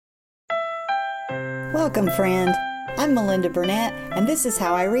Welcome, friend. I'm Melinda Burnett, and this is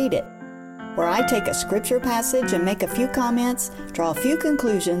How I Read It, where I take a scripture passage and make a few comments, draw a few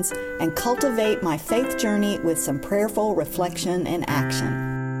conclusions, and cultivate my faith journey with some prayerful reflection and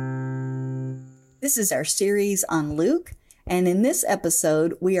action. This is our series on Luke, and in this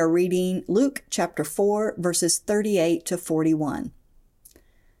episode, we are reading Luke chapter 4, verses 38 to 41.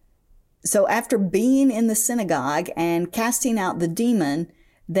 So after being in the synagogue and casting out the demon,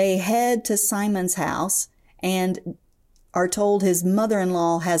 they head to Simon's house and are told his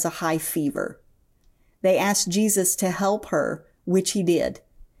mother-in-law has a high fever. They ask Jesus to help her, which he did.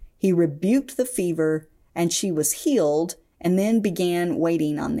 He rebuked the fever, and she was healed, and then began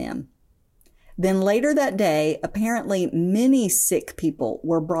waiting on them. Then later that day, apparently many sick people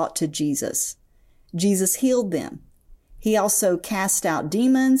were brought to Jesus. Jesus healed them. He also cast out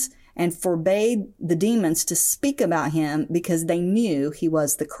demons and forbade the demons to speak about him because they knew he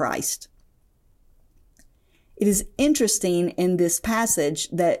was the Christ. It is interesting in this passage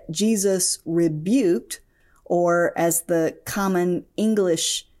that Jesus rebuked, or as the common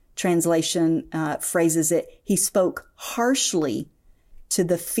English translation phrases it, he spoke harshly to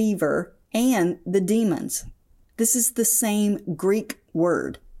the fever and the demons. This is the same Greek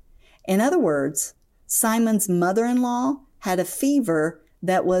word. In other words, Simon's mother-in-law had a fever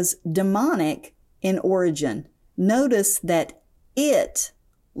that was demonic in origin. Notice that it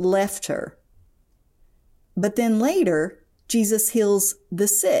left her. But then later, Jesus heals the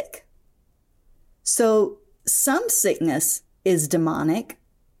sick. So some sickness is demonic,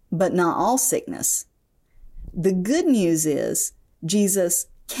 but not all sickness. The good news is Jesus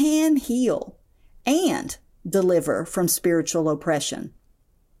can heal and deliver from spiritual oppression.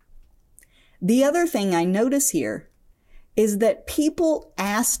 The other thing I notice here is that people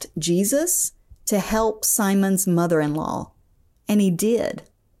asked Jesus to help Simon's mother-in-law, and he did.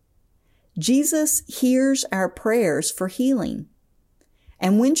 Jesus hears our prayers for healing.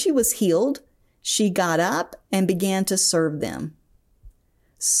 And when she was healed, she got up and began to serve them.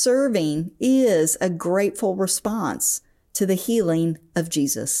 Serving is a grateful response to the healing of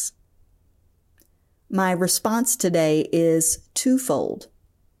Jesus. My response today is twofold.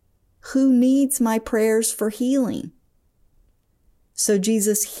 Who needs my prayers for healing? So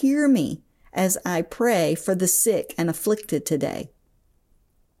Jesus, hear me as I pray for the sick and afflicted today.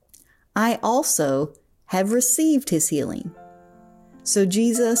 I also have received his healing. So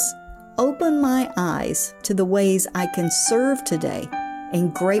Jesus, open my eyes to the ways I can serve today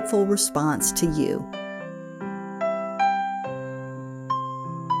in grateful response to you.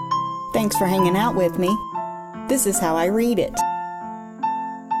 Thanks for hanging out with me. This is How I Read It.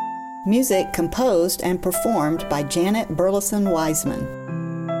 Music composed and performed by Janet Burleson Wiseman.